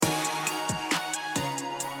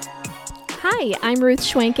Hi, I'm Ruth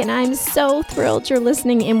Schwenk, and I'm so thrilled you're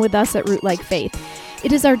listening in with us at Root Like Faith.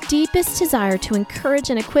 It is our deepest desire to encourage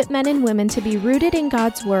and equip men and women to be rooted in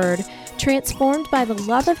God's Word, transformed by the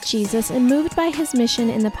love of Jesus, and moved by His mission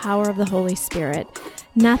in the power of the Holy Spirit.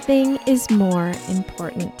 Nothing is more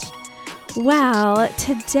important. Well,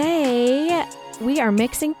 today we are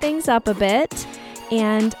mixing things up a bit,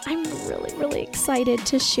 and I'm really excited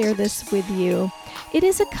to share this with you. It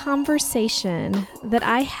is a conversation that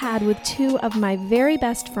I had with two of my very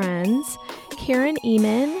best friends, Karen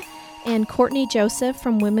Ehman and Courtney Joseph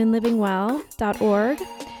from womenlivingwell.org.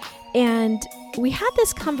 And we had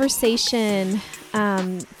this conversation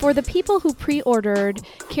for the people who pre-ordered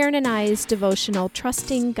Karen and I's devotional,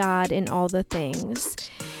 Trusting God in All the Things.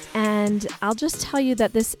 And I'll just tell you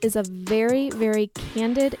that this is a very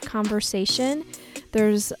candid conversation.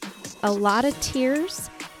 There's a lot of tears,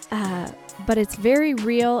 but it's very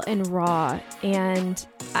real and raw. And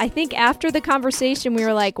I think after the conversation, we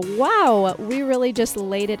were like, wow, we really just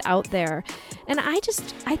laid it out there. And I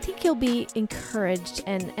think you'll be encouraged,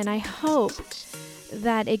 and I hope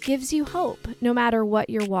that it gives you hope no matter what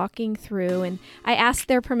you're walking through. And I asked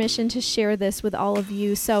their permission to share this with all of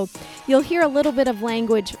you. So you'll hear a little bit of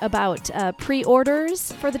language about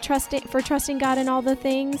pre-orders for Trusting God in All the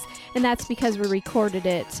Things. And that's because we recorded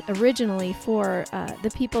it originally for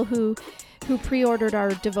the people who pre-ordered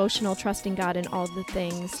our devotional Trusting God in All the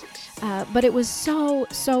Things. But it was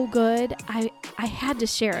so good. I had to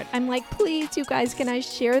share it. I'm like, please, you guys, can I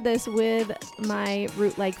share this with my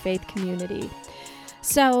Root Like Faith community?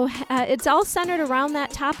 So it's all centered around that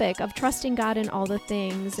topic of trusting God in all the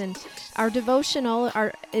things. And our devotional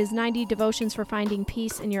is 90 devotions for finding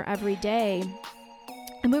peace in your everyday.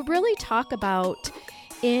 And we really talk about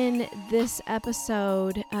in this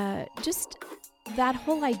episode just that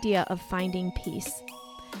whole idea of finding peace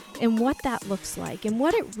and what that looks like and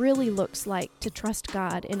what it really looks like to trust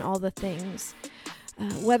God in all the things.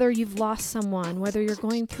 Whether you've lost someone, whether you're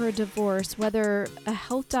going through a divorce, whether a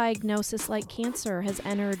health diagnosis like cancer has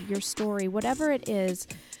entered your story, whatever it is,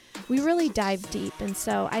 we really dive deep. And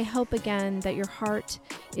so I hope again that your heart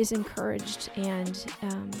is encouraged and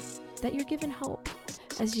that you're given hope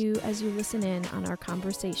as you listen in on our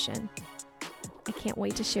conversation. I can't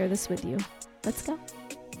wait to share this with you. Let's go.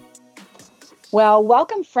 Well,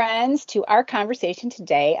 welcome friends to our conversation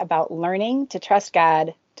today about learning to trust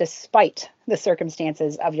God despite the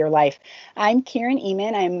circumstances of your life. I'm Karen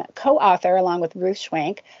Ehman. I'm co-author along with Ruth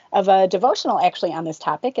Schwenk of a devotional actually on this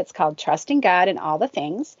topic. It's called Trusting God in All the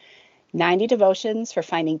Things, 90 devotions for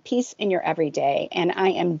finding peace in your everyday. And I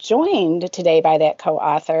am joined today by that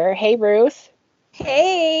co-author. Hey, Ruth.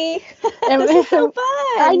 Hey, this is so fun.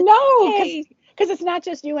 I know, because it's not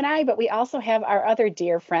just you and I, but we also have our other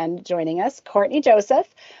dear friend joining us, Courtney Joseph.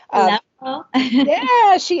 Hello.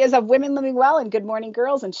 Yeah, she is of Women Living Well and Good Morning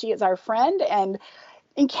Girls, and she is our friend. And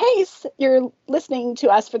in case you're listening to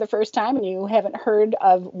us for the first time and you haven't heard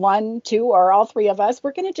of one, two, or all three of us,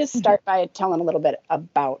 we're going to just start by telling a little bit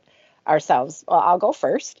about ourselves. Well, I'll go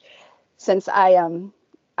first, since we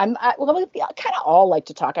kind of all like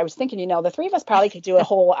to talk. I was thinking, the three of us probably could do a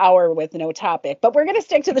whole hour with no topic, but we're going to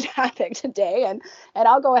stick to the topic today. And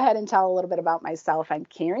I'll go ahead and tell a little bit about myself. I'm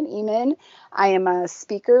Karen Ehman. I am a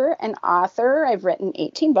speaker and author. I've written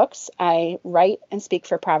 18 books. I write and speak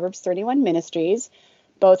for Proverbs 31 Ministries,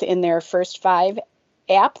 both in their First 5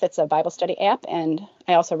 app, that's a Bible study app, and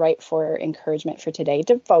I also write for Encouragement for Today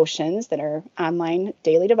devotions that are online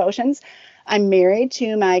daily devotions. I'm married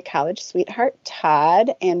to my college sweetheart, Todd,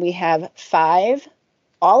 and we have 5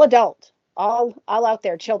 all adult, all out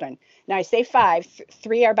there children. Now I say 5,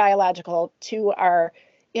 3 are biological, 2 are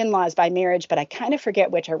in-laws by marriage, but I kind of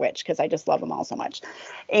forget which are which because I just love them all so much.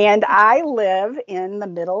 And I live in the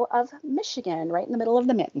middle of Michigan, right in the middle of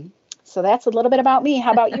the mitten. So that's a little bit about me.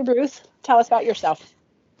 How about you, Ruth? Tell us about yourself.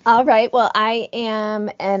 All right. Well, I am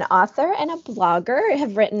an author and a blogger. I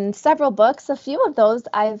have written several books. A few of those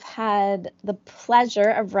I've had the pleasure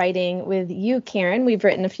of writing with you, Karen. We've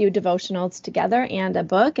written a few devotionals together and a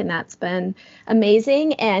book, and that's been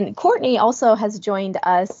amazing. And Courtney also has joined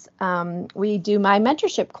us. We do my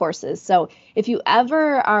mentorship courses. So if you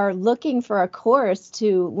ever are looking for a course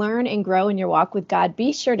to learn and grow in your walk with God,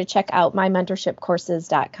 be sure to check out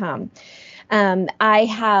mymentorshipcourses.com. I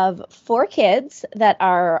have 4 kids that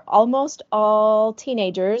are almost all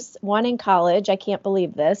teenagers, 1 in college. I can't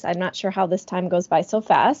believe this. I'm not sure how this time goes by so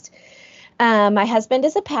fast. My husband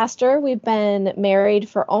is a pastor. We've been married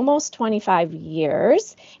for almost 25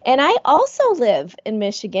 years. And I also live in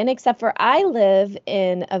Michigan, except for I live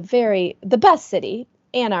in the best city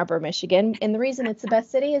Ann Arbor, Michigan. And the reason it's the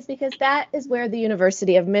best city is because that is where the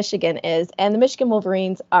University of Michigan is, and the Michigan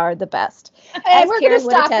Wolverines are the best. And we're going to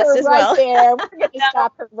stop her right there. We're going to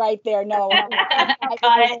stop her right there. No,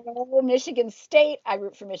 I root Michigan State. I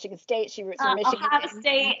root for Michigan State. She roots for Michigan Ohio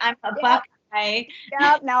State. I'm a Buckeye.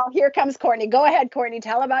 Yep. Now here comes Courtney. Go ahead, Courtney.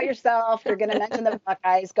 Tell about yourself. You're going to mention the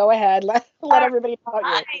Buckeyes. Go ahead. Let everybody know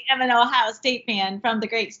about you. I am an Ohio State fan from the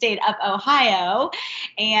great state of Ohio,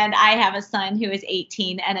 and I have a son who is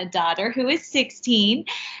 18 and a daughter who is 16.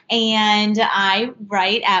 And I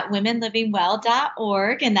write at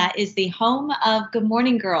womenlivingwell.org, and that is the home of Good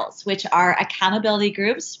Morning Girls, which are accountability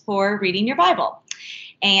groups for reading your Bible.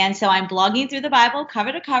 And so I'm blogging through the Bible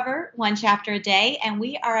cover to cover, one chapter a day, and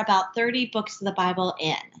we are about 30 books of the Bible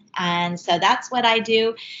in. And so that's what I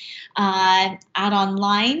do out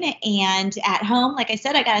online and at home. Like I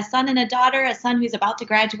said, I got a son and a daughter, a son who's about to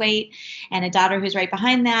graduate and a daughter who's right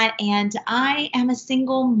behind that. And I am a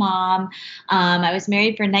single mom. I was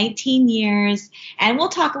married for 19 years, and we'll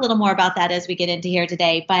talk a little more about that as we get into here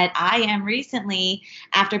today. But I am recently,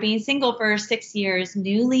 after being single for 6 years,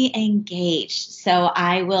 newly engaged. So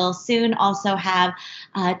I will soon also have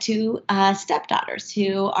two stepdaughters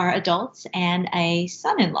who are adults and a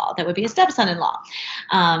son-in-law that would be a stepson-in-law.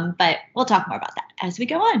 But we'll talk more about that as we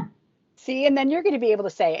go on. See, and then you're going to be able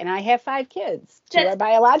to say, and I have 5 kids. 2 are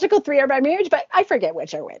biological, 3 are by marriage, but I forget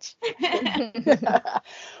which are which.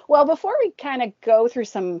 Well, before we kind of go through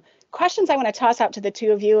some questions I want to toss out to the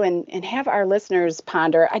two of you and have our listeners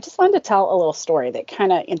ponder, I just wanted to tell a little story that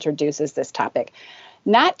kind of introduces this topic.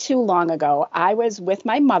 Not too long ago, I was with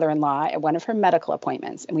my mother-in-law at one of her medical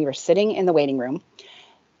appointments, and we were sitting in the waiting room.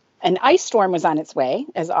 An ice storm was on its way,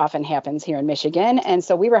 as often happens here in Michigan. And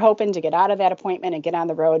so we were hoping to get out of that appointment and get on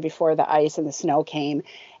the road before the ice and the snow came.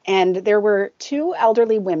 And there were 2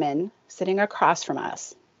 elderly women sitting across from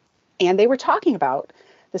us. And they were talking about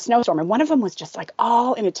the snowstorm. And one of them was just like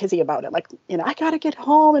all in a tizzy about it. Like, I got to get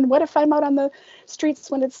home. And what if I'm out on the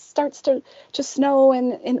streets when it starts to snow?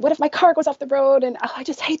 And what if my car goes off the road? And I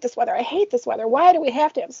just hate this weather. I hate this weather. Why do we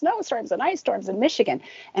have to have snowstorms and ice storms in Michigan?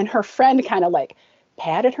 And her friend kind of like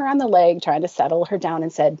patted her on the leg, trying to settle her down,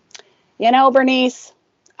 and said, Bernice,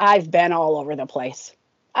 I've been all over the place.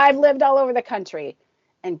 I've lived all over the country.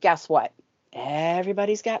 And guess what?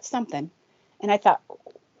 Everybody's got something. And I thought,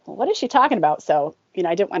 well, what is she talking about? So,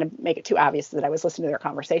 I didn't want to make it too obvious that I was listening to their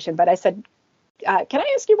conversation, but I said, can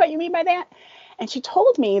I ask you what you mean by that? And she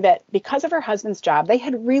told me that because of her husband's job, they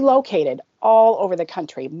had relocated all over the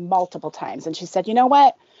country multiple times. And she said, you know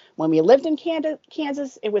what? When we lived in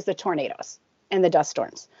Kansas, it was the tornadoes and the dust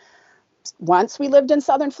storms. Once we lived in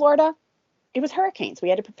southern Florida, it was hurricanes. We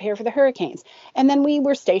had to prepare for the hurricanes. And then we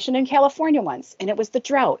were stationed in California once, and it was the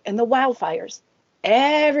drought and the wildfires.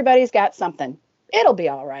 Everybody's got something. It'll be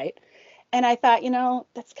all right. And I thought,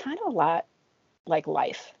 that's kind of a lot like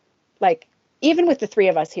life. Like, even with the 3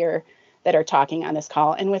 of us here that are talking on this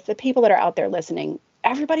call, and with the people that are out there listening,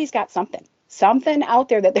 everybody's got something out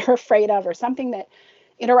there that they're afraid of, or something that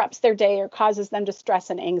interrupts their day or causes them distress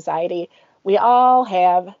and anxiety. We all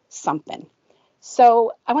have something.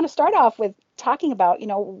 So I want to start off with talking about,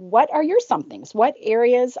 what are your somethings? What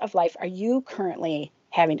areas of life are you currently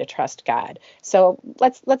having to trust God? So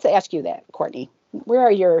let's ask you that, Courtney. What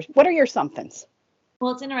are your somethings?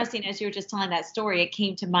 Well, it's interesting, as you were just telling that story, it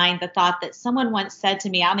came to mind the thought that someone once said to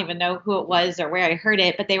me, I don't even know who it was or where I heard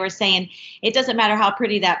it, but they were saying, it doesn't matter how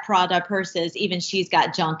pretty that Prada purse is, even she's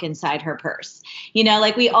got junk inside her purse.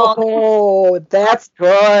 Like we all. Oh, that's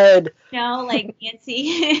good. Like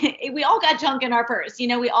Nancy, we all got junk in our purse.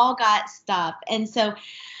 We all got stuff. And so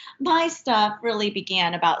my stuff really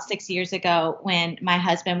began about 6 years ago when my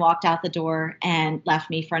husband walked out the door and left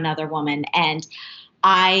me for another woman. And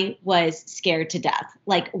I was scared to death.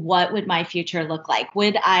 Like, what would my future look like?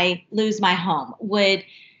 Would I lose my home? Would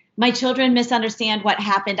my children misunderstand what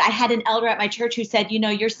happened? I had an elder at my church who said,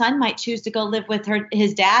 your son might choose to go live with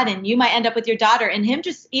his dad, and you might end up with your daughter. And him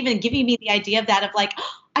just even giving me the idea of that, of like,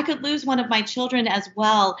 I could lose one of my children as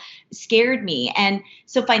well, scared me. And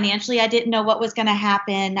so financially, I didn't know what was going to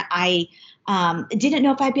happen. I didn't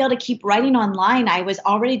know if I'd be able to keep writing online. I was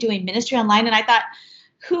already doing ministry online, and I thought,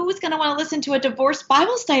 who's going to want to listen to a divorced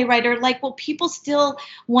Bible study writer? Like, will people still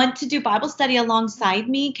want to do Bible study alongside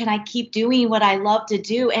me? Can I keep doing what I love to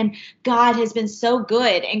do? And God has been so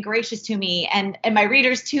good and gracious to me, and my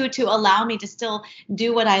readers too, to allow me to still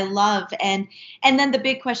do what I love. And then the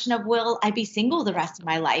big question of, will I be single the rest of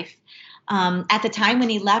my life? at the time when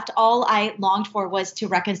he left, all I longed for was to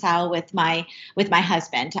reconcile with my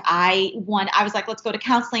husband. I was like, let's go to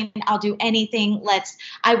counseling. I'll do anything.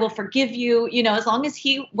 I will forgive you. As long as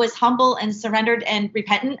he was humble and surrendered and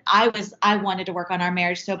repentant, I wanted to work on our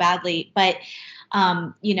marriage so badly. But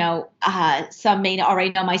some may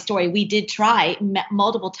already know my story. We did try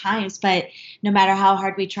multiple times, but no matter how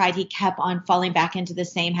hard we tried, he kept on falling back into the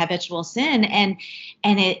same habitual sin. And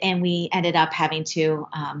we ended up having to,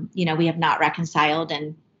 we have not reconciled.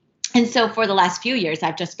 And so for the last few years,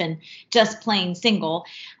 I've just been plain single,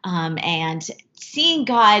 and seeing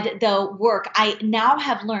God, though, work. I now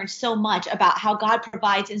have learned so much about how God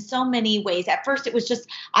provides in so many ways. At first, it was just,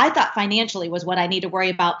 I thought financially was what I need to worry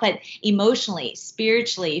about, but emotionally,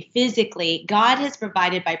 spiritually, physically, God has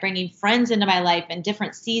provided by bringing friends into my life in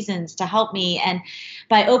different seasons to help me, and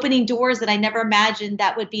by opening doors that I never imagined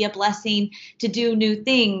that would be a blessing to do new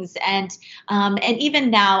things. And even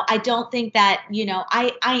now, I don't think that,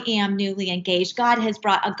 I am newly engaged. God has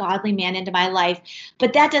brought a godly man into my life,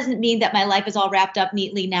 but that doesn't mean that my life is all wrapped up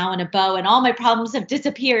neatly now in a bow and all my problems have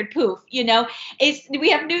disappeared. Poof. We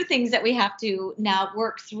have new things that we have to now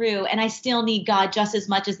work through. And I still need God just as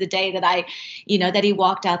much as the day that that he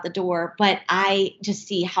walked out the door. But I just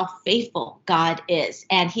see how faithful God is.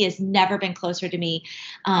 And he has never been closer to me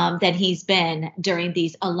than he's been during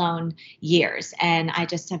these alone years. And I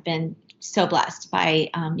just have been so blessed by,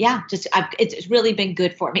 it's really been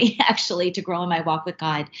good for me actually to grow in my walk with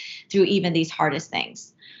God through even these hardest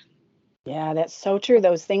things. Yeah, that's so true.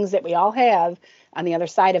 Those things that we all have, on the other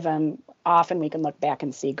side of them, often we can look back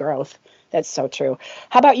and see growth. That's so true.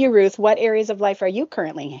 How about you, Ruth? What areas of life are you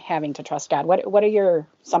currently having to trust God? What are your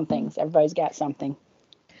some things? Everybody's got something.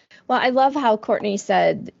 Well, I love how Courtney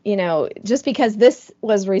said, just because this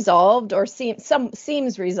was resolved or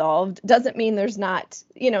seems resolved doesn't mean there's not,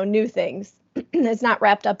 new things. It's not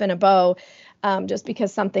wrapped up in a bow, just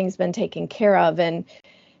because something's been taken care of. And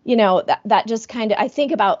that just kind of, I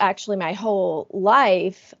think about actually my whole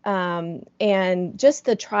life, and just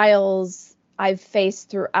the trials I've faced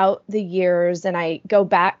throughout the years. And I go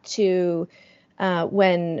back to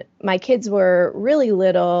when my kids were really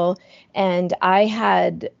little, and I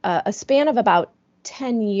had a span of about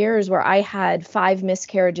 10 years where I had 5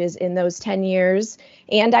 miscarriages in those 10 years.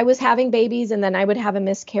 And I was having babies, and then I would have a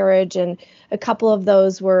miscarriage. And a couple of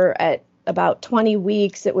those were at about 20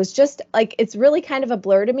 weeks. It was just like, it's really kind of a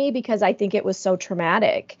blur to me because I think it was so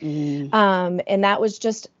traumatic. And that was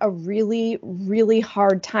just a really, really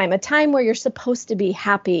hard time, a time where you're supposed to be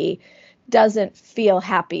happy doesn't feel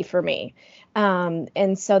happy for me.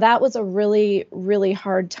 And so that was a really, really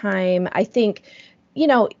hard time. I think,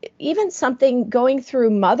 even something going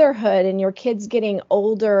through motherhood and your kids getting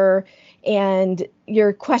older and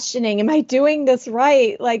you're questioning, am I doing this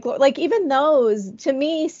right? Like even those to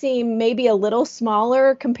me seem maybe a little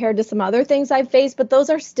smaller compared to some other things I've faced, but those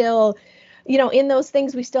are still, in those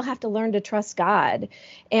things, we still have to learn to trust God.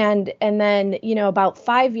 And then, about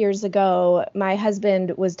 5 years ago, my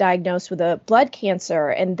husband was diagnosed with a blood cancer,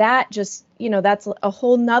 and that just, that's a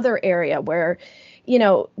whole nother area where,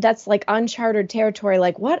 that's like uncharted territory.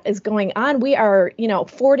 Like, what is going on? We are,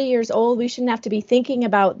 40 years old. We shouldn't have to be thinking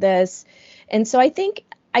about this. And so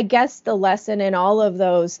I guess the lesson in all of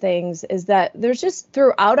those things is that there's just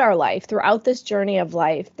throughout our life, throughout this journey of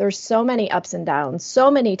life, there's so many ups and downs, so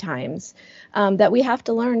many times that we have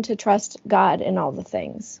to learn to trust God in all the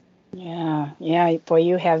things. Yeah. Boy,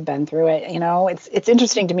 you have been through it. It's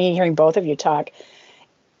interesting to me hearing both of you talk.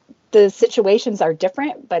 The situations are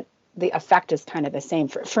different, but the effect is kind of the same.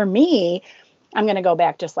 For me, I'm going to go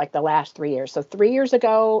back just like the last 3 years. So 3 years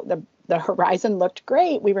ago, the horizon looked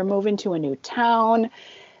great. We were moving to a new town.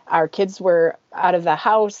 Our kids were out of the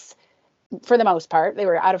house for the most part. They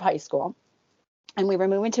were out of high school. And we were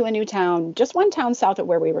moving to a new town, just one town south of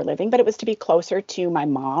where we were living, but it was to be closer to my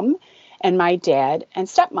mom and my dad and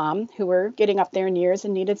stepmom, who were getting up there in years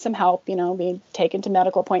and needed some help, being taken to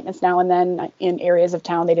medical appointments now and then in areas of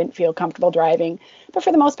town they didn't feel comfortable driving. But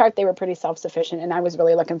for the most part, they were pretty self-sufficient. And I was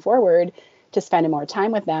really looking forward to spending more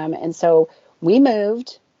time with them. And so we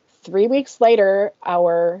moved. 3 weeks later,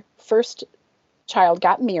 our first child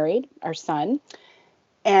got married, our son.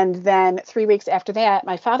 And then 3 weeks after that,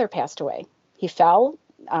 my father passed away. He fell,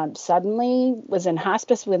 suddenly was in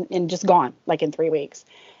hospice and just gone, like in 3 weeks.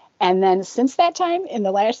 And then since that time, in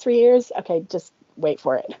the last 3 years, okay, just wait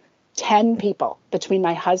for it. 10 people between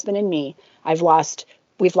my husband and me. We've lost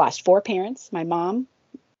 4 parents, my mom,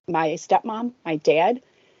 my stepmom, my dad,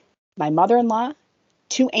 my mother-in-law,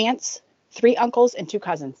 2 aunts, 3 uncles, and 2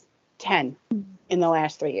 cousins. 10 in the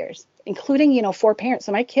last 3 years, including, 4 parents.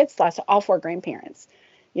 So my kids lost all 4 grandparents,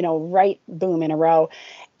 right, boom, in a row.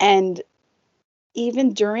 And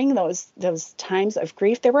even during those times of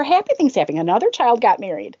grief, there were happy things happening. Another child got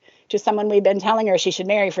married to someone we'd been telling her she should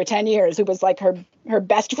marry for 10 years, who was like her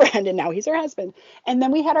best friend, and now he's her husband. And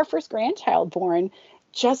then we had our first grandchild born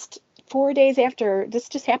just 4 days after. This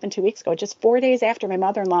just happened 2 weeks ago. Just 4 days after my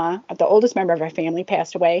mother-in-law, the oldest member of our family,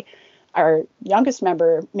 passed away, our youngest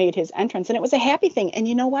member made his entrance, and it was a happy thing. And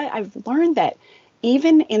you know what? I've learned that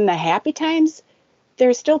even in the happy times,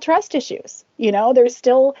 there's still trust issues. There's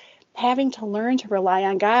still having to learn to rely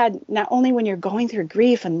on God, not only when you're going through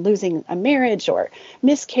grief and losing a marriage or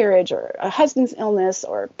miscarriage or a husband's illness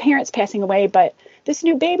or parents passing away, but this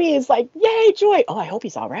new baby is like, yay, joy. Oh, I hope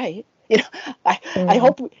he's all right. I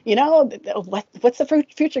hope, what's the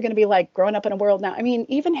future going to be like growing up in a world now? I mean,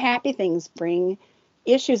 even happy things bring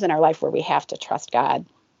issues in our life where we have to trust God.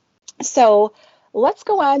 So let's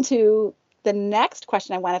go on to the next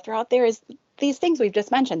question I want to throw out there is these things we've just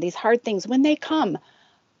mentioned, these hard things, when they come,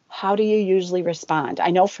 how do you usually respond? I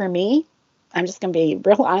know for me, I'm just going to be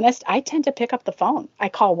real honest. I tend to pick up the phone. I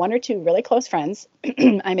call one or two really close friends.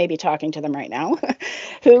 I may be talking to them right now,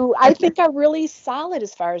 who I think are really solid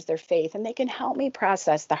as far as their faith, and they can help me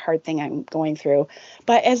process the hard thing I'm going through.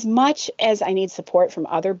 But as much as I need support from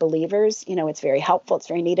other believers, it's very helpful, it's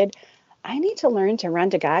very needed. I need to learn to run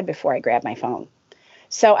to God before I grab my phone.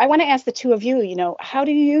 So I want to ask the two of you, how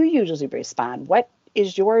do you usually respond? What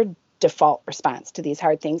is your default response to these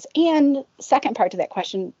hard things? And second part to that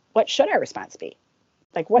question, what should our response be?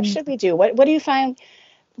 Like, what should we do? What do you find?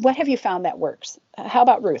 What have you found that works? How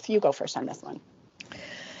about Ruth? You go first on this one.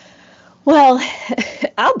 Well,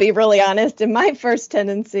 I'll be really honest. And my first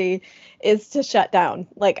tendency is to shut down.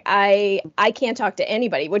 Like I can't talk to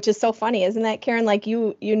anybody, which is so funny, isn't that, Karen? Like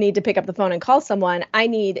you need to pick up the phone and call someone. I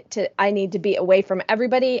need to be away from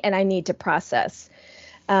everybody, and I need to process.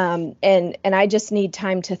 And I just need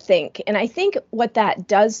time to think. And I think what that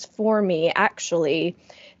does for me actually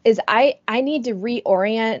is I need to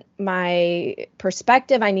reorient my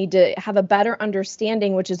perspective. I need to have a better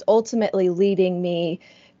understanding, which is ultimately leading me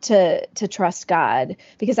to trust God.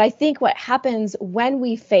 Because I think what happens when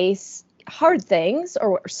we face hard things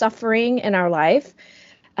or suffering in our life,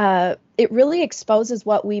 it really exposes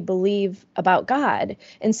what we believe about God.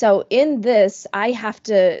 And so in this, I have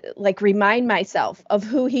to remind myself of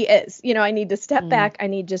who he is. I need to step back. I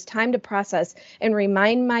need just time to process and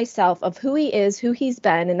remind myself of who he is, who he's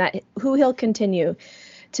been, and that who he'll continue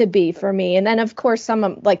to be for me. And then of course, some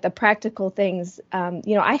of the practical things,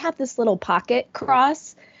 I have this little pocket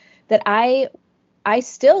cross that I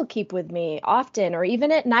still keep with me often, or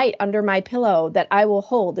even at night under my pillow, that I will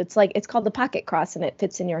hold. It's called the pocket cross, and it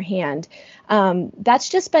fits in your hand. That's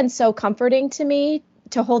just been so comforting to me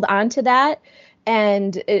to hold on to that.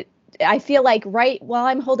 And I feel like right while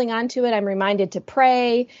I'm holding on to it, I'm reminded to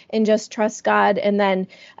pray and just trust God. And then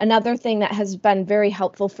another thing that has been very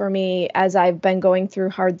helpful for me as I've been going through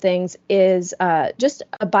hard things is just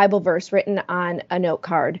a Bible verse written on a note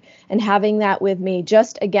card, and having that with me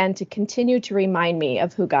just again to continue to remind me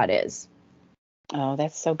of who God is. Oh,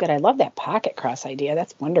 that's so good. I love that pocket cross idea.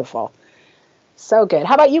 That's wonderful. So good.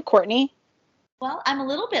 How about you, Courtney? Well, I'm a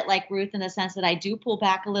little bit like Ruth in the sense that I do pull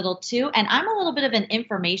back a little too, and I'm a little bit of an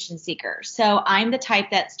information seeker. So I'm the type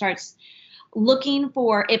that starts looking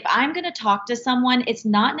for, if I'm going to talk to someone, it's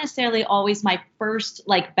not necessarily always my first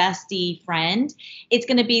bestie friend. It's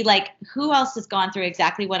going to be who else has gone through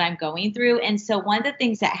exactly what I'm going through. And so one of the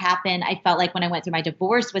things that happened, I felt like when I went through my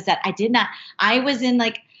divorce, was that I was in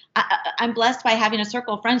I'm blessed by having a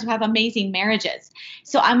circle of friends who have amazing marriages.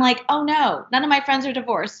 So I'm like, oh no, none of my friends are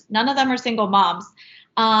divorced. None of them are single moms.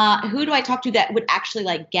 Who do I talk to that would actually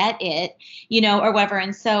get it, or whatever.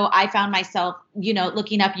 And so I found myself,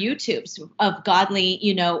 looking up YouTubes of godly,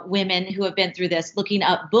 women who have been through this, looking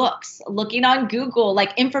up books, looking on Google,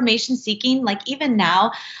 information seeking, even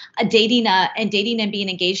now, dating and being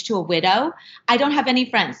engaged to a widow. I don't have any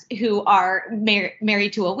friends who are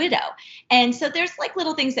married to a widow. And so there's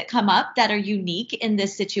little things that come up that are unique in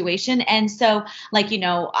this situation. And so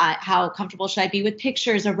how comfortable should I be with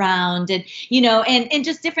pictures around, and, and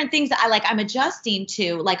just different things that I'm adjusting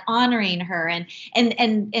to, honoring her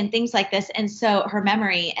and things like this. And so her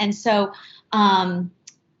memory. And so,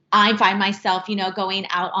 I find myself, going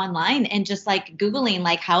out online and just Googling,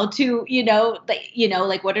 how to,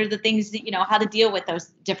 what are the things that, how to deal with those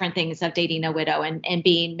different things of dating a widow and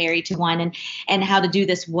being married to one, and how to do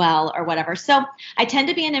this well or whatever. So I tend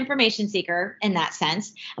to be an information seeker in that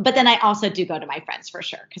sense, but then I also do go to my friends for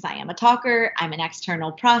sure, because I am a talker. I'm an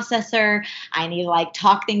external processor. I need to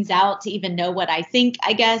talk things out to even know what I think,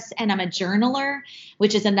 I guess. And I'm a journaler,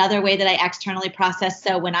 which is another way that I externally process.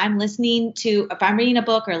 So when I'm if I'm reading a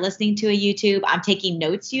book or listening to a YouTube. I'm taking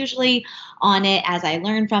notes usually on it as I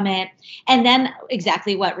learn from it. And then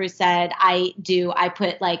exactly what Ruth said, I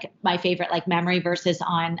put like my favorite like memory verses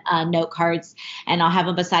on note cards, and I'll have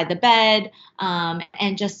them beside the bed.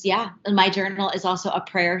 And just, my journal is also a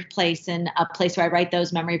prayer place and a place where I write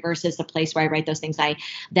those memory verses, a place where I write those things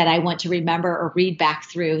that I want to remember or read back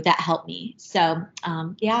through that help me. So,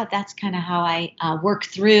 that's kind of how I work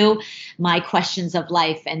through my questions of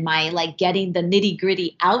life and my like getting the nitty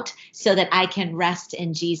gritty out so that I can rest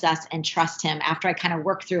in Jesus and trust him after I kind of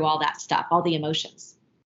work through all that stuff, all the emotions.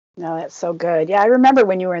 No, that's so good. Yeah, I remember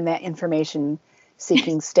when you were in that information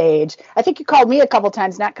seeking stage. I think you called me a couple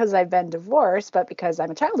times, not because I've been divorced, but because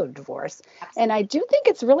I'm a child of divorce. Absolutely. And I do think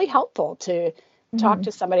it's really helpful to talk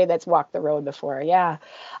to somebody that's walked the road before. Yeah.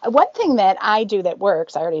 One thing that I do that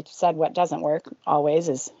works, I already said what doesn't work always,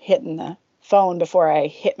 is hitting the phone before I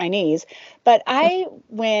hit my knees. But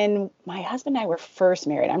when my husband and I were first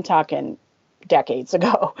married, I'm talking decades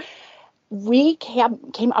ago, we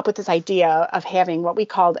came up with this idea of having what we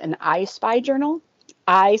called an I Spy journal.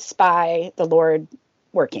 I spy the Lord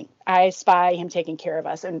working. I spy him taking care of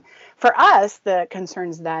us. And for us, the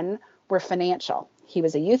concerns then were financial. He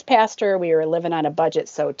was a youth pastor. We were living on a budget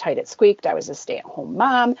so tight it squeaked. I was a stay-at-home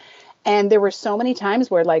mom. And there were so many times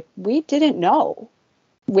where like we didn't know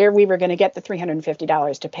where we were going to get the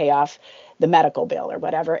 $350 to pay off the medical bill or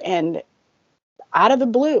whatever. And out of the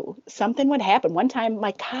blue, something would happen. One time,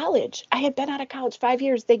 my college, I had been out of college 5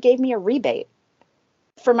 years. They gave me a rebate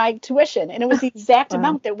for my tuition. And it was the exact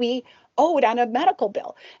amount that we owed on a medical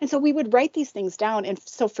bill. And so we would write these things down. And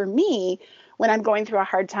so for me, when I'm going through a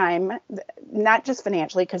hard time, not just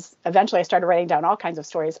financially, because eventually I started writing down all kinds of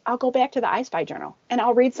stories, I'll go back to the I Spy journal and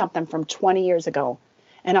I'll read something from 20 years ago.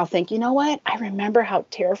 And I'll think, you know what? I remember how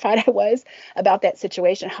terrified I was about that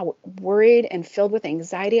situation, how worried and filled with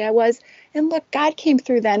anxiety I was. And look, God came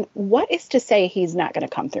through then. What is to say he's not going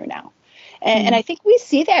to come through now? And I think we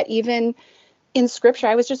see that even in scripture.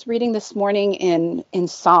 I was just reading this morning in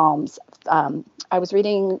Psalms. I was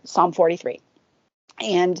reading Psalm 43.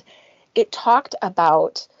 And it talked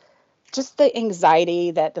about just the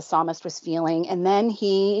anxiety that the psalmist was feeling. And then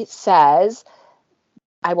he says,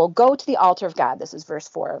 I will go to the altar of God. This is verse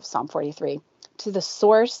 4 of Psalm 43. To the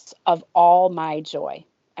source of all my joy.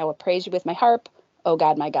 I will praise you with my harp. Oh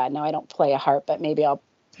God, my God. Now I don't play a harp, but maybe I'll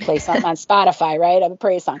play something on Spotify, right? A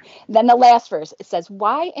praise song. Then the last verse, it says,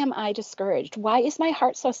 why am I discouraged? Why is my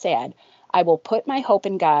heart so sad? I will put my hope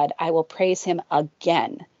in God. I will praise him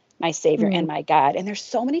again, my Savior and my God. And there's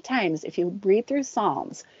so many times, if you read through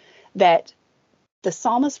Psalms, that the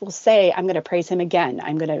psalmist will say, I'm going to praise him again.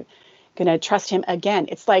 I'm going to trust him again.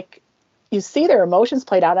 It's like you see their emotions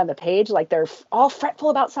played out on the page, like they're all fretful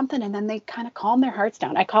about something, and then they kind of calm their hearts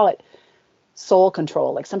down. I call it soul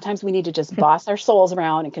control. Like sometimes we need to just boss our souls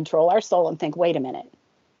around and control our soul and think, wait a minute.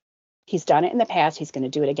 He's done it in the past. He's going to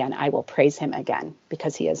do it again. I will praise him again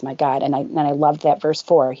because he is my God. And I love that verse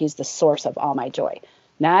 4. He's the source of all my joy.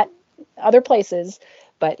 Not other places,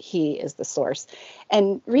 but he is the source.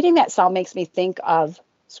 And reading that psalm makes me think of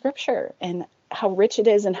scripture and how rich it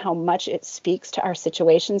is and how much it speaks to our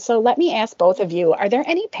situation. So let me ask both of you, are there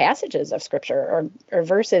any passages of scripture or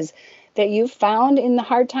verses that you've found in the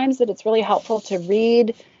hard times that it's really helpful to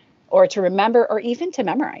read or to remember or even to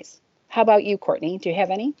memorize? How about you, Courtney? Do you have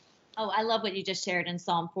any? Oh, I love what you just shared in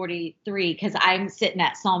Psalm 43, because I'm sitting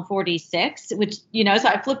at Psalm 46, which, so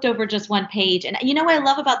I flipped over just one page. And what I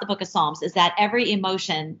love about the book of Psalms is that every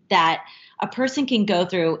emotion that a person can go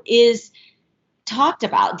through is talked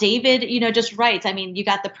about. David, just writes, you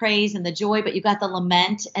got the praise and the joy, but you got the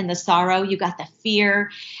lament and the sorrow, you got the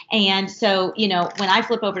fear. And so, when I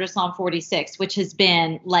flip over to Psalm 46, which has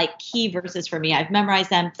been like key verses for me, I've memorized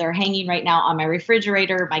them. They're hanging right now on my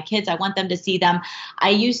refrigerator. My kids, I want them to see them. I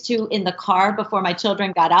used to, in the car before my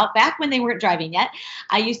children got out, back when they weren't driving yet,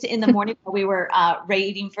 I used to, in the morning while we were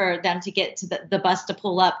waiting for them to get to the bus to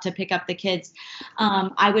pull up to pick up the kids,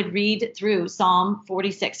 I would read through Psalm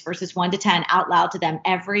 46, verses 1 to 10 out loud to them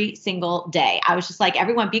every single day. I was just like,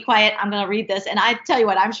 everyone be quiet. I'm going to read this. And I tell you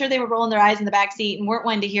what, I'm sure they were rolling their eyes in the back seat and weren't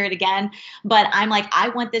wanting to hear it again. But I'm like, I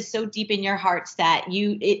want this so deep in your hearts that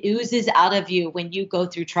it oozes out of you when you go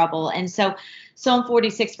through trouble. And so Psalm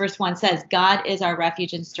 46 verse 1 says, God is our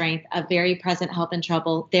refuge and strength, a very present help in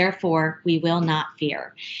trouble. Therefore, we will not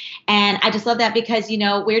fear. And I just love that because,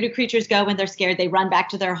 where do creatures go when they're scared? They run back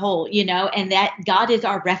to their hole, and that God is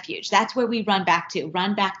our refuge. That's where we run back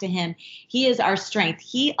to him. He is our our strength.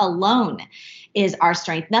 He alone is our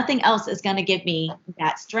strength. Nothing else is going to give me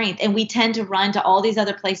that strength. And we tend to run to all these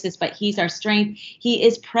other places, but he's our strength. He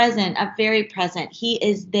is present, a very present. He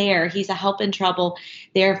is there. He's a help in trouble.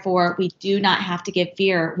 Therefore, we do not have to give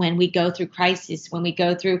fear when we go through crisis, when we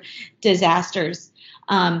go through disasters.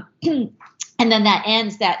 And then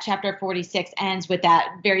that chapter 46 ends with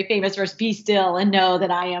that very famous verse, be still and know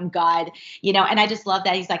that I am God, and I just love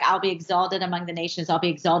that. He's like, I'll be exalted among the nations. I'll be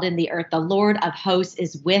exalted in the earth. The Lord of hosts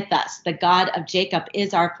is with us. The God of Jacob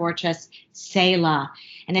is our fortress, Selah.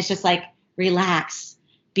 And it's just like, relax,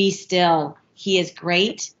 be still. He is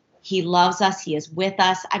great. He loves us. He is with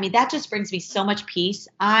us. I mean, that just brings me so much peace.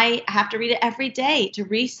 I have to read it every day to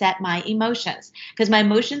reset my emotions because my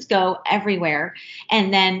emotions go everywhere.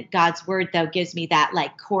 And then God's word, though, gives me that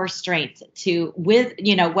like core strength to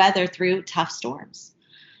weather through tough storms.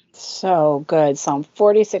 So good. Psalm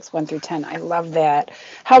 46, 1-10. I love that.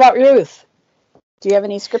 How about Ruth? Do you have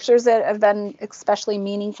any scriptures that have been especially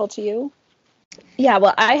meaningful to you? Yeah,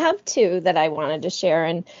 well, I have two that I wanted to share.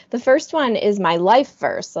 And the first one is my life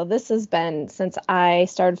verse. So this has been since I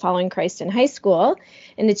started following Christ in high school.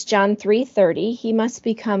 And it's John 3:30. He must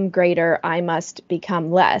become greater, I must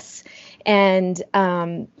become less. And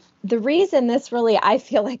the reason this really, I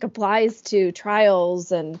feel like, applies to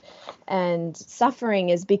trials and suffering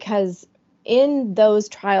is because in those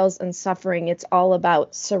trials and suffering, it's all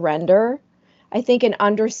about surrender. I think in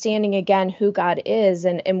understanding, again, who God is,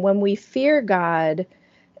 and when we fear God,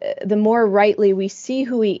 the more rightly we see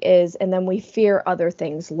who he is, and then we fear other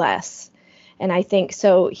things less. And I think,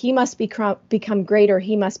 so he must become greater,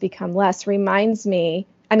 he must become less, he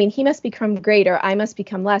must become greater, I must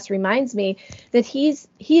become less, reminds me that he's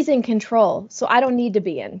in control. So I don't need to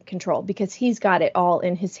be in control because he's got it all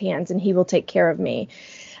in his hands and he will take care of me.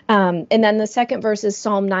 And then the second verse is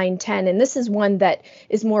Psalm 9:10. And this is one that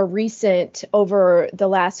is more recent over the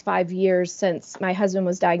last 5 years since my husband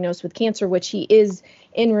was diagnosed with cancer, which he is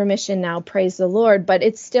in remission now, praise the Lord, but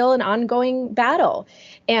it's still an ongoing battle.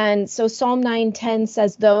 And so Psalm 9:10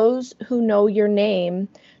 says, those who know your name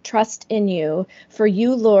trust in you, for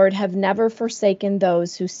you, Lord, have never forsaken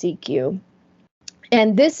those who seek you.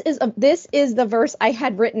 And this is the verse I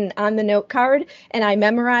had written on the note card and I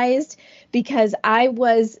memorized because I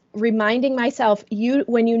was reminding myself,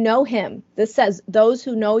 when you know him, this says, those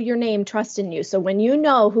who know your name trust in you. So when you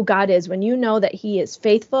know who God is, when you know that he is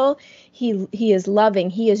faithful, he is loving,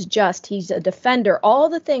 he is just, he's a defender, all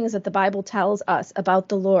the things that the Bible tells us about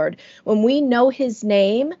the Lord. When we know his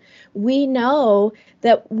name, we know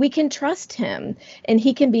that we can trust him and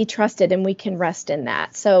he can be trusted and we can rest in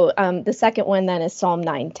that. So the second one then is Psalm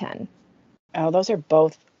 9:10. Oh, those are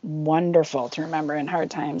both wonderful to remember in hard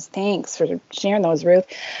times. Thanks for sharing those, Ruth.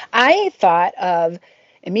 I thought of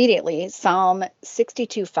immediately Psalm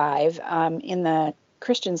 62:5 in the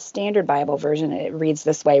Christian Standard Bible version. It reads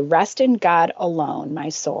this way: rest in God alone, my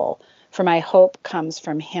soul, for my hope comes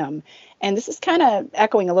from him. And this is kind of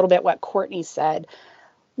echoing a little bit what Courtney said.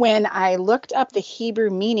 When I looked up the Hebrew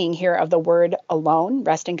meaning here of the word alone,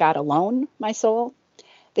 rest in God alone, my soul,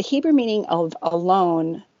 the Hebrew meaning of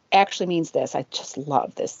alone actually means this. I just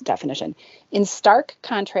love this definition. In stark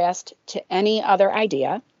contrast to any other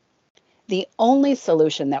idea, the only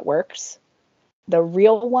solution that works, the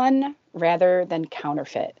real one rather than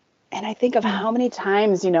counterfeit. And I think of how many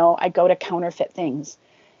times, I go to counterfeit things.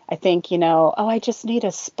 I think, I just need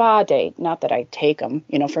a spa day. Not that I take them.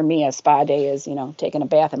 For me, a spa day is, taking a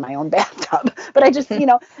bath in my own bathtub. But I just,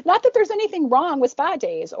 not that there's anything wrong with spa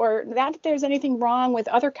days or not that there's anything wrong with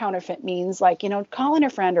other counterfeit means like, calling a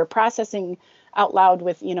friend or processing out loud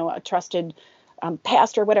with, a trusted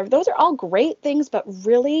pastor or whatever. Those are all great things. But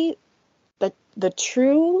really, the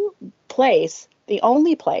true place, the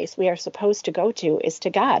only place we are supposed to go to is to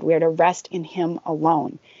God. We are to rest in him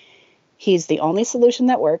alone. He's the only solution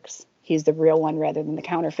that works. He's the real one rather than the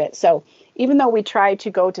counterfeit. So even though we try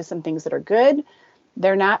to go to some things that are good,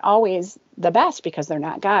 they're not always the best because they're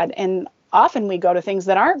not God. And often we go to things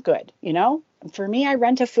that aren't good. For me, I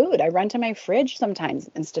run to food. I run to my fridge sometimes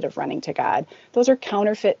instead of running to God. Those are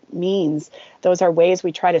counterfeit means. Those are ways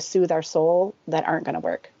we try to soothe our soul that aren't going to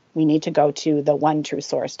work. We need to go to the one true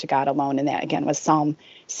source, to God alone. And that, again, was Psalm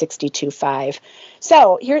 62:5.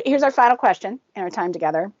 So here's our final question in our time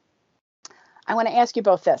together. I want to ask you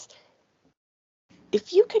both this.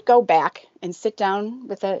 If you could go back and sit down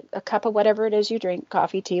with a cup of whatever it is you drink,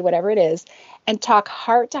 coffee, tea, whatever it is, and talk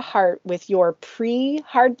heart to heart with your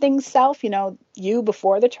pre-hard things self, you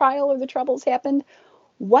before the trial or the troubles happened,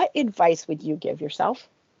 what advice would you give yourself?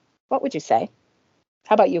 What would you say?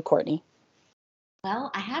 How about you, Courtney?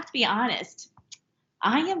 Well, I have to be honest.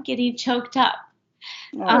 I am getting choked up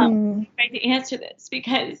I'm trying to answer this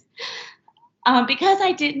because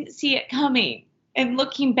I didn't see it coming, and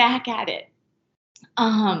looking back at it,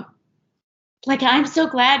 like, I'm so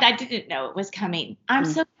glad I didn't know it was coming. I'm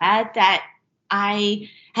so glad that I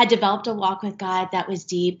had developed a walk with God that was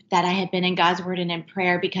deep, that I had been in God's word and in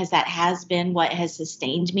prayer, because that has been what has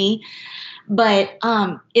sustained me. But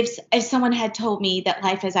if someone had told me that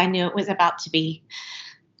life as I knew it was about to be,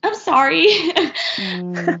 I'm sorry.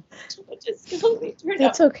 It's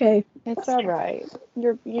okay. It's all right.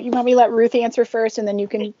 You want me to let Ruth answer first, and then you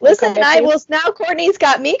can listen. Now Courtney's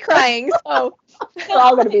got me crying, so we're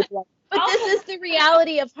all going to be. But this is the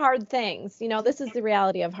reality of hard things. This is the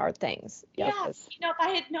reality of hard things. Yes. If I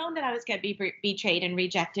had known that I was going to be betrayed and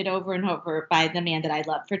rejected over and over by the man that I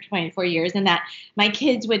loved for 24 years, and that my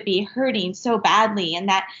kids would be hurting so badly, and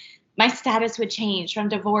that my status would change from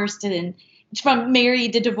from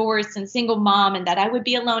married to divorced and single mom, and that I would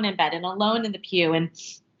be alone in bed and alone in the pew and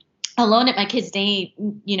alone at my kids'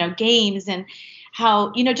 games, and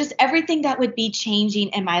how, just everything that would be changing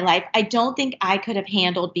in my life. I don't think I could have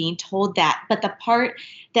handled being told that. But the part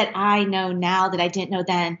that I know now that I didn't know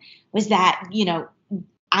then was that, if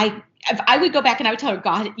I would go back and I would tell her,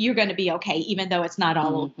 God, you're going to be okay, even though it's not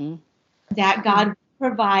all that God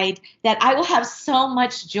provide, that I will have so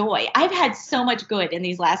much joy. I've had so much good in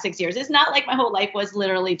these last 6 years. It's not like my whole life was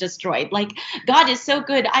literally destroyed. Like, God is so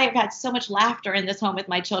good. I have had so much laughter in this home with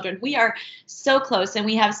my children. We are so close and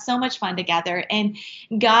we have so much fun together. And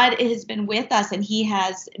God has been with us, and he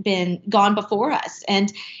has been gone before us.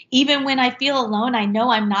 And even when I feel alone, I know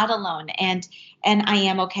I'm not alone, and I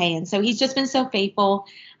am okay. And so he's just been so faithful.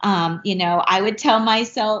 I would tell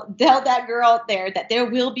that girl out there that there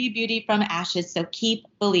will be beauty from ashes. So keep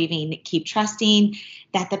believing, keep trusting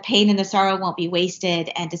that the pain and the sorrow won't be wasted,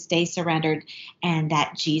 and to stay surrendered, and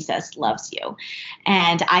that Jesus loves you.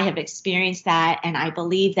 And I have experienced that, and I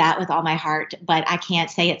believe that with all my heart, but I can't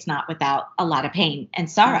say it's not without a lot of pain and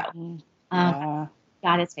sorrow.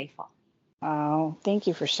 God is faithful. Oh, thank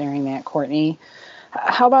you for sharing that, Courtney.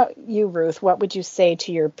 How about you, Ruth? What would you say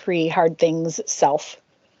to your pre-hard things self?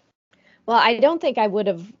 Well, I don't think I would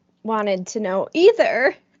have wanted to know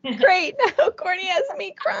either. Great. Now Courtney has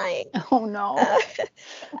me crying. Oh, no.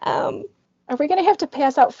 Are we going to have to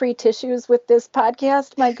pass out free tissues with this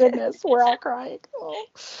podcast? My goodness, we're all crying. Oh.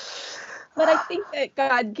 But I think that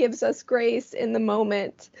God gives us grace in the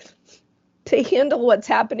moment to handle what's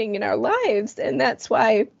happening in our lives. And that's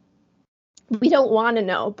why we don't want to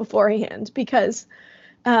know beforehand, because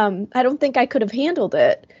I don't think I could have handled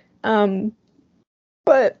it.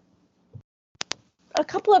 But a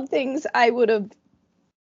couple of things I would have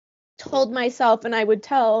told myself, and I would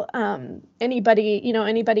tell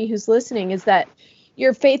anybody who's listening, is that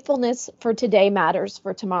your faithfulness for today matters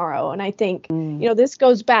for tomorrow. And I think, this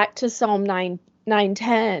goes back to Psalm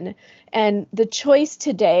 9:10, and the choice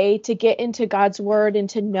today to get into God's word and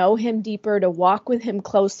to know him deeper, to walk with him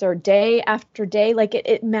closer day after day, like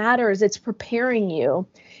it matters. It's preparing you.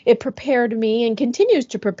 It prepared me and continues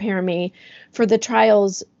to prepare me for the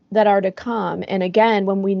trials that are to come. And again,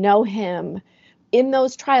 when we know him in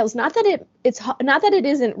those trials, not that it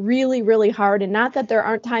isn't really, really hard, and not that there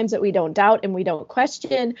aren't times that we don't doubt and we don't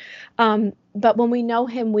question, but when we know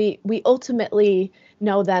him, we ultimately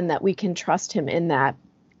know then that we can trust him in that.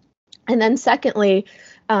 And then secondly,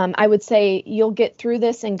 I would say you'll get through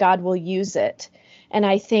this and God will use it. And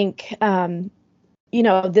I think,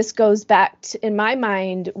 this goes back to, in my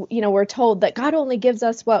mind, we're told that God only gives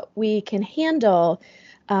us what we can handle.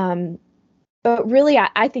 But really,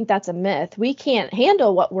 I think that's a myth. We can't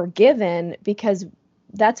handle what we're given, because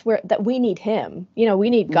that's that we need him. We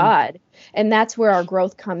need God. And that's where our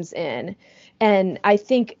growth comes in. And I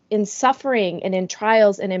think in suffering and in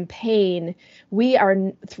trials and in pain,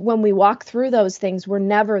 when we walk through those things, we're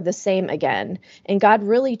never the same again. And God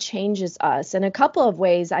really changes us. In a couple of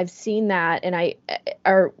ways, I've seen that. And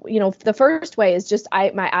the first way is just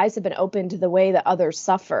my eyes have been opened to the way that others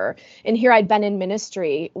suffer. And here I'd been in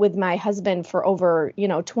ministry with my husband for over,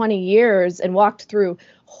 20 years and walked through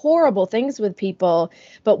horrible things with people.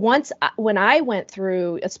 But when I went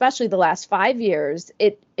through, especially the last 5 years,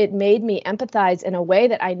 it made me empathize in a way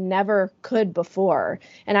that I never could before.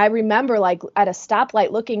 And I remember, like, at a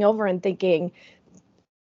stoplight looking over and thinking,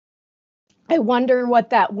 I wonder what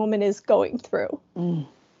that woman is going through.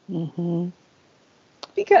 Mm-hmm.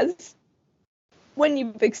 Because when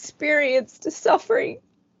you've experienced suffering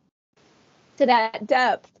to that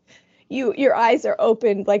depth, your eyes are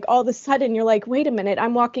opened, like all of a sudden you're like, wait a minute,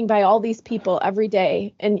 I'm walking by all these people every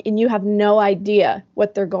day, and you have no idea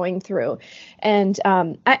what they're going through. And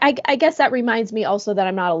I guess that reminds me also that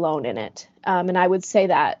I'm not alone in it. And I would say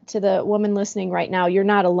that to the woman listening right now, you're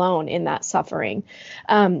not alone in that suffering.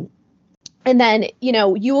 And then,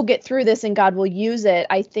 you will get through this and God will use it.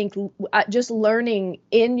 I think just learning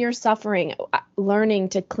in your suffering, learning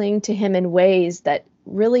to cling to him in ways that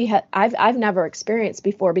really I've never experienced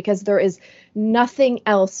before, because there is nothing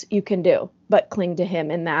else you can do but cling to him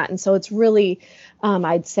in that. And so it's really,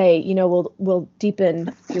 I'd say, will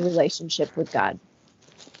deepen your relationship with God.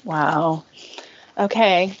 Wow.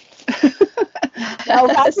 Okay. Well,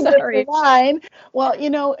 that's Sorry. fine. Well,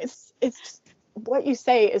 it's what you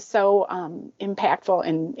say is so impactful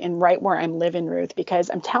and right where I'm living, Ruth, because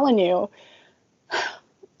I'm telling you,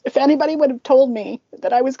 if anybody would have told me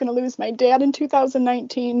that I was going to lose my dad in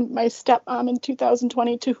 2019, my stepmom in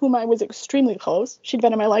 2020, to whom I was extremely close, she'd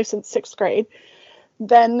been in my life since 6th grade,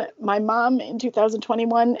 then my mom in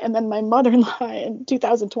 2021, and then my mother-in-law in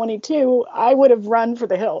 2022, I would have run for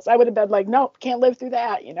the hills. I would have been like, nope, can't live through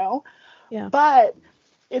that, Yeah. But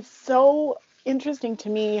it's so interesting to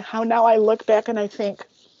me how now I look back and I think,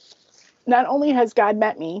 not only has God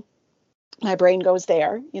met me, my brain goes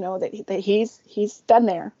there, that he's been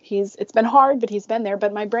there. It's been hard, but he's been there.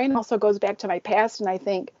 But my brain also goes back to my past, and I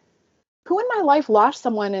think, who in my life lost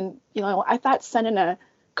someone? And, I thought sending a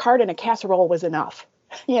card and a casserole was enough,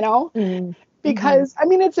 Mm-hmm. because,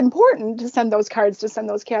 it's important to send those cards, to send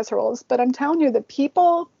those casseroles. But I'm telling you, the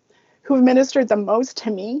people who've ministered the most to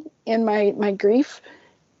me in my grief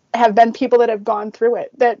have been people that have gone through it,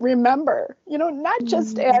 that remember, not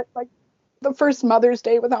just at like the first Mother's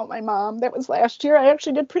Day without my mom. That was last year. I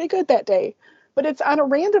actually did pretty good that day, but it's on a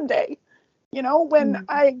random day, when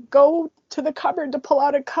I go to the cupboard to pull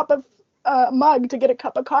out a cup of mug to get a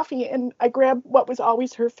cup of coffee, and I grab what was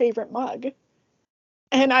always her favorite mug,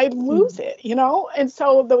 and I lose it, And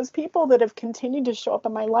so those people that have continued to show up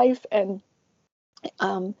in my life and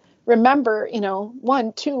remember,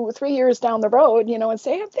 1, 2, 3 years down the road, and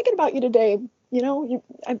say, I'm thinking about you today.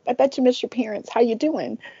 I bet you miss your parents. How you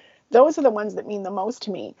doing? Those are the ones that mean the most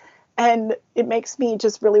to me. And it makes me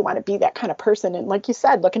just really want to be that kind of person. And like you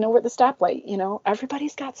said, looking over at the stoplight,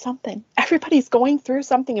 everybody's got something. Everybody's going through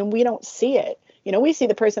something, and we don't see it. We see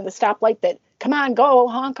the person at the stoplight that, come on, go,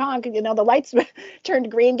 honk, honk, the lights turned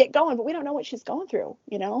green, get going, but we don't know what she's going through,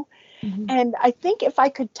 And I think if I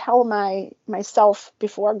could tell myself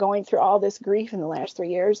before going through all this grief in the last 3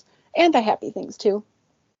 years, and the happy things too,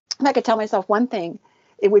 if I could tell myself one thing,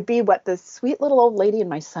 it would be what the sweet little old lady in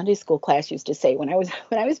my Sunday school class used to say when I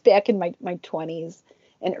was back in my 20s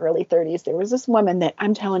and early 30s. There was this woman that,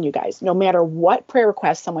 I'm telling you guys, no matter what prayer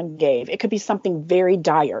request someone gave, it could be something very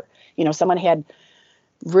dire. Someone had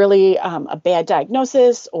really a bad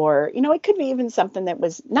diagnosis, or, it could be even something that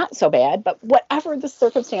was not so bad, but whatever the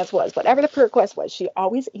circumstance was, whatever the prayer request was, she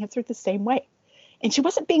always answered the same way. And she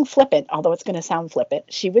wasn't being flippant, although it's going to sound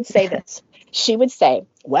flippant. She would say this. She would say,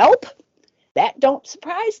 "Welp, that don't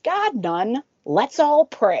surprise God none. Let's all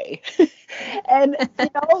pray." And,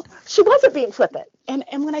 she wasn't being flippant. And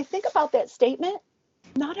when I think about that statement,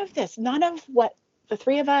 none of what the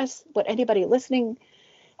three of us, what anybody listening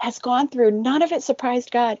has gone through, none of it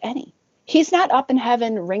surprised God any. He's not up in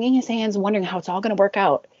heaven wringing his hands, wondering how it's all going to work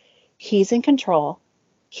out. He's in control.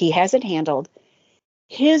 He has it handled.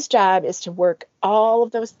 His job is to work all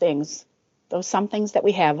of those things, some things that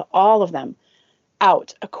we have, all of them,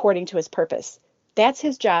 out according to his purpose. That's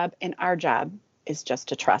his job, and our job is just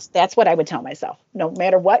to trust. That's what I would tell myself. No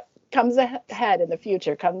matter what comes ahead in the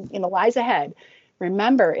future, lies ahead,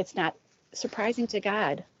 remember, it's not surprising to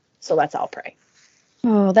God. So let's all pray.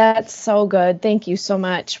 Oh, that's so good. Thank you so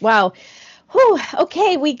much. Wow. Whew.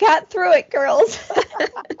 Okay, we got through it, girls.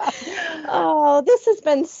 Oh, this has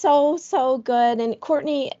been so, so good. And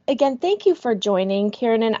Courtney, again, thank you for joining.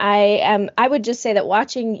 Karen and I would just say that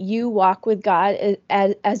watching you walk with God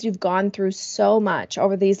as you've gone through so much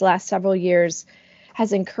over these last several years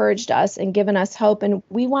has encouraged us and given us hope. And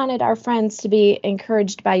we wanted our friends to be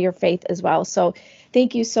encouraged by your faith as well. So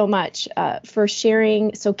thank you so much for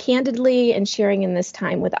sharing so candidly and sharing in this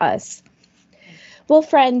time with us. Well,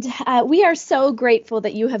 friend, we are so grateful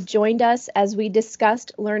that you have joined us as we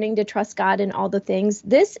discussed learning to trust God in all the things.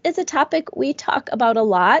 This is a topic we talk about a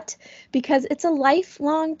lot because it's a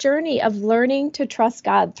lifelong journey of learning to trust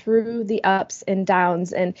God through the ups and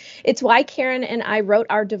downs. And it's why Karen and I wrote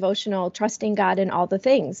our devotional, Trusting God in All the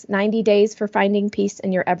Things, 90 Days for Finding Peace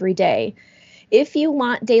in Your Everyday. If you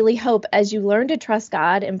want daily hope as you learn to trust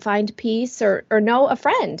God and find peace, or know a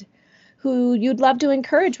friend who you'd love to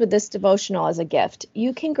encourage with this devotional as a gift,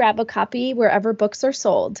 you can grab a copy wherever books are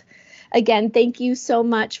sold. Again, thank you so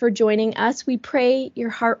much for joining us. We pray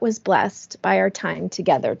your heart was blessed by our time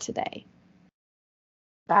together today.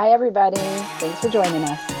 Bye, everybody. Thanks for joining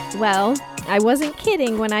us. Well, I wasn't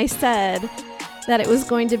kidding when I said that it was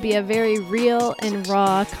going to be a very real and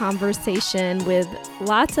raw conversation with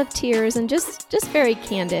lots of tears and just very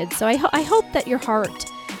candid. So I hope that your heart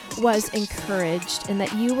was encouraged and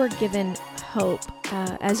that you were given hope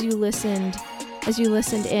as you listened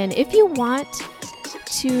in. If you want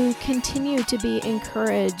to continue to be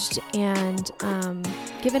encouraged and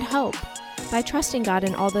given hope by trusting God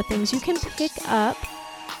in all the things, you can pick up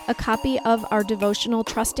a copy of our devotional,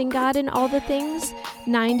 Trusting God in All the Things,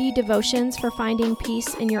 90 devotions for finding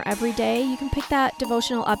peace in your everyday. You can pick that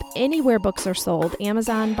devotional up anywhere books are sold,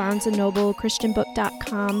 Amazon, Barnes & Noble,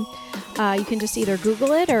 christianbook.com. You can just either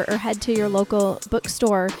Google it or head to your local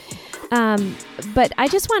bookstore. But I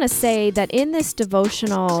just want to say that in this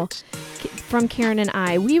devotional from Karen and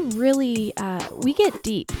I, we really, we get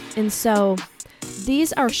deep. And so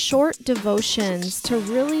these are short devotions to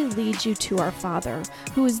really lead you to our Father,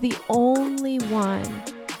 who is the only one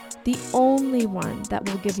that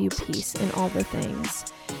will give you peace in all the things.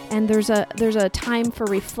 And there's a time for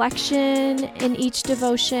reflection in each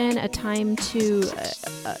devotion, a time to,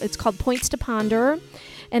 it's called Points to Ponder.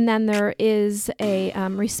 And then there is a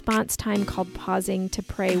response time called Pausing to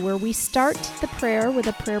Pray, where we start the prayer with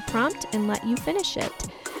a prayer prompt and let you finish it.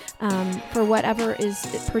 For whatever it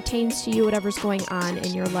pertains to you, whatever's going on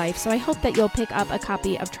in your life. So I hope that you'll pick up a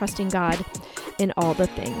copy of Trusting God in All the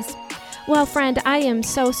Things. Well, friend, I am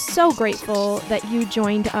so grateful that you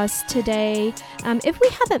joined us today. If we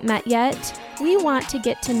haven't met yet, we want to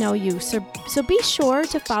get to know you. So be sure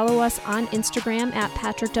to follow us on Instagram at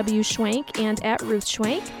Patrick W. Schwenk and at Ruth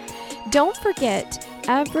Schwenk. Don't forget,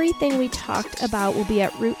 everything we talked about will be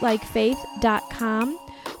at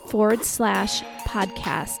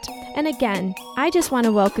rootlikefaith.com/podcast. And again, I just want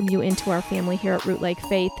to welcome you into our family here at Root Like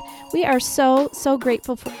Faith. We are so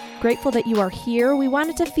grateful that you are here. We want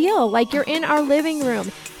it to feel like you're in our living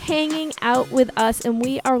room, hanging out with us, and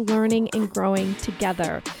we are learning and growing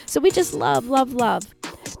together. So we just love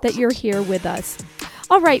that you're here with us.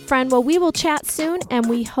 All right, friend. Well, we will chat soon, and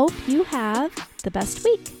we hope you have the best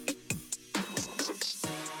week.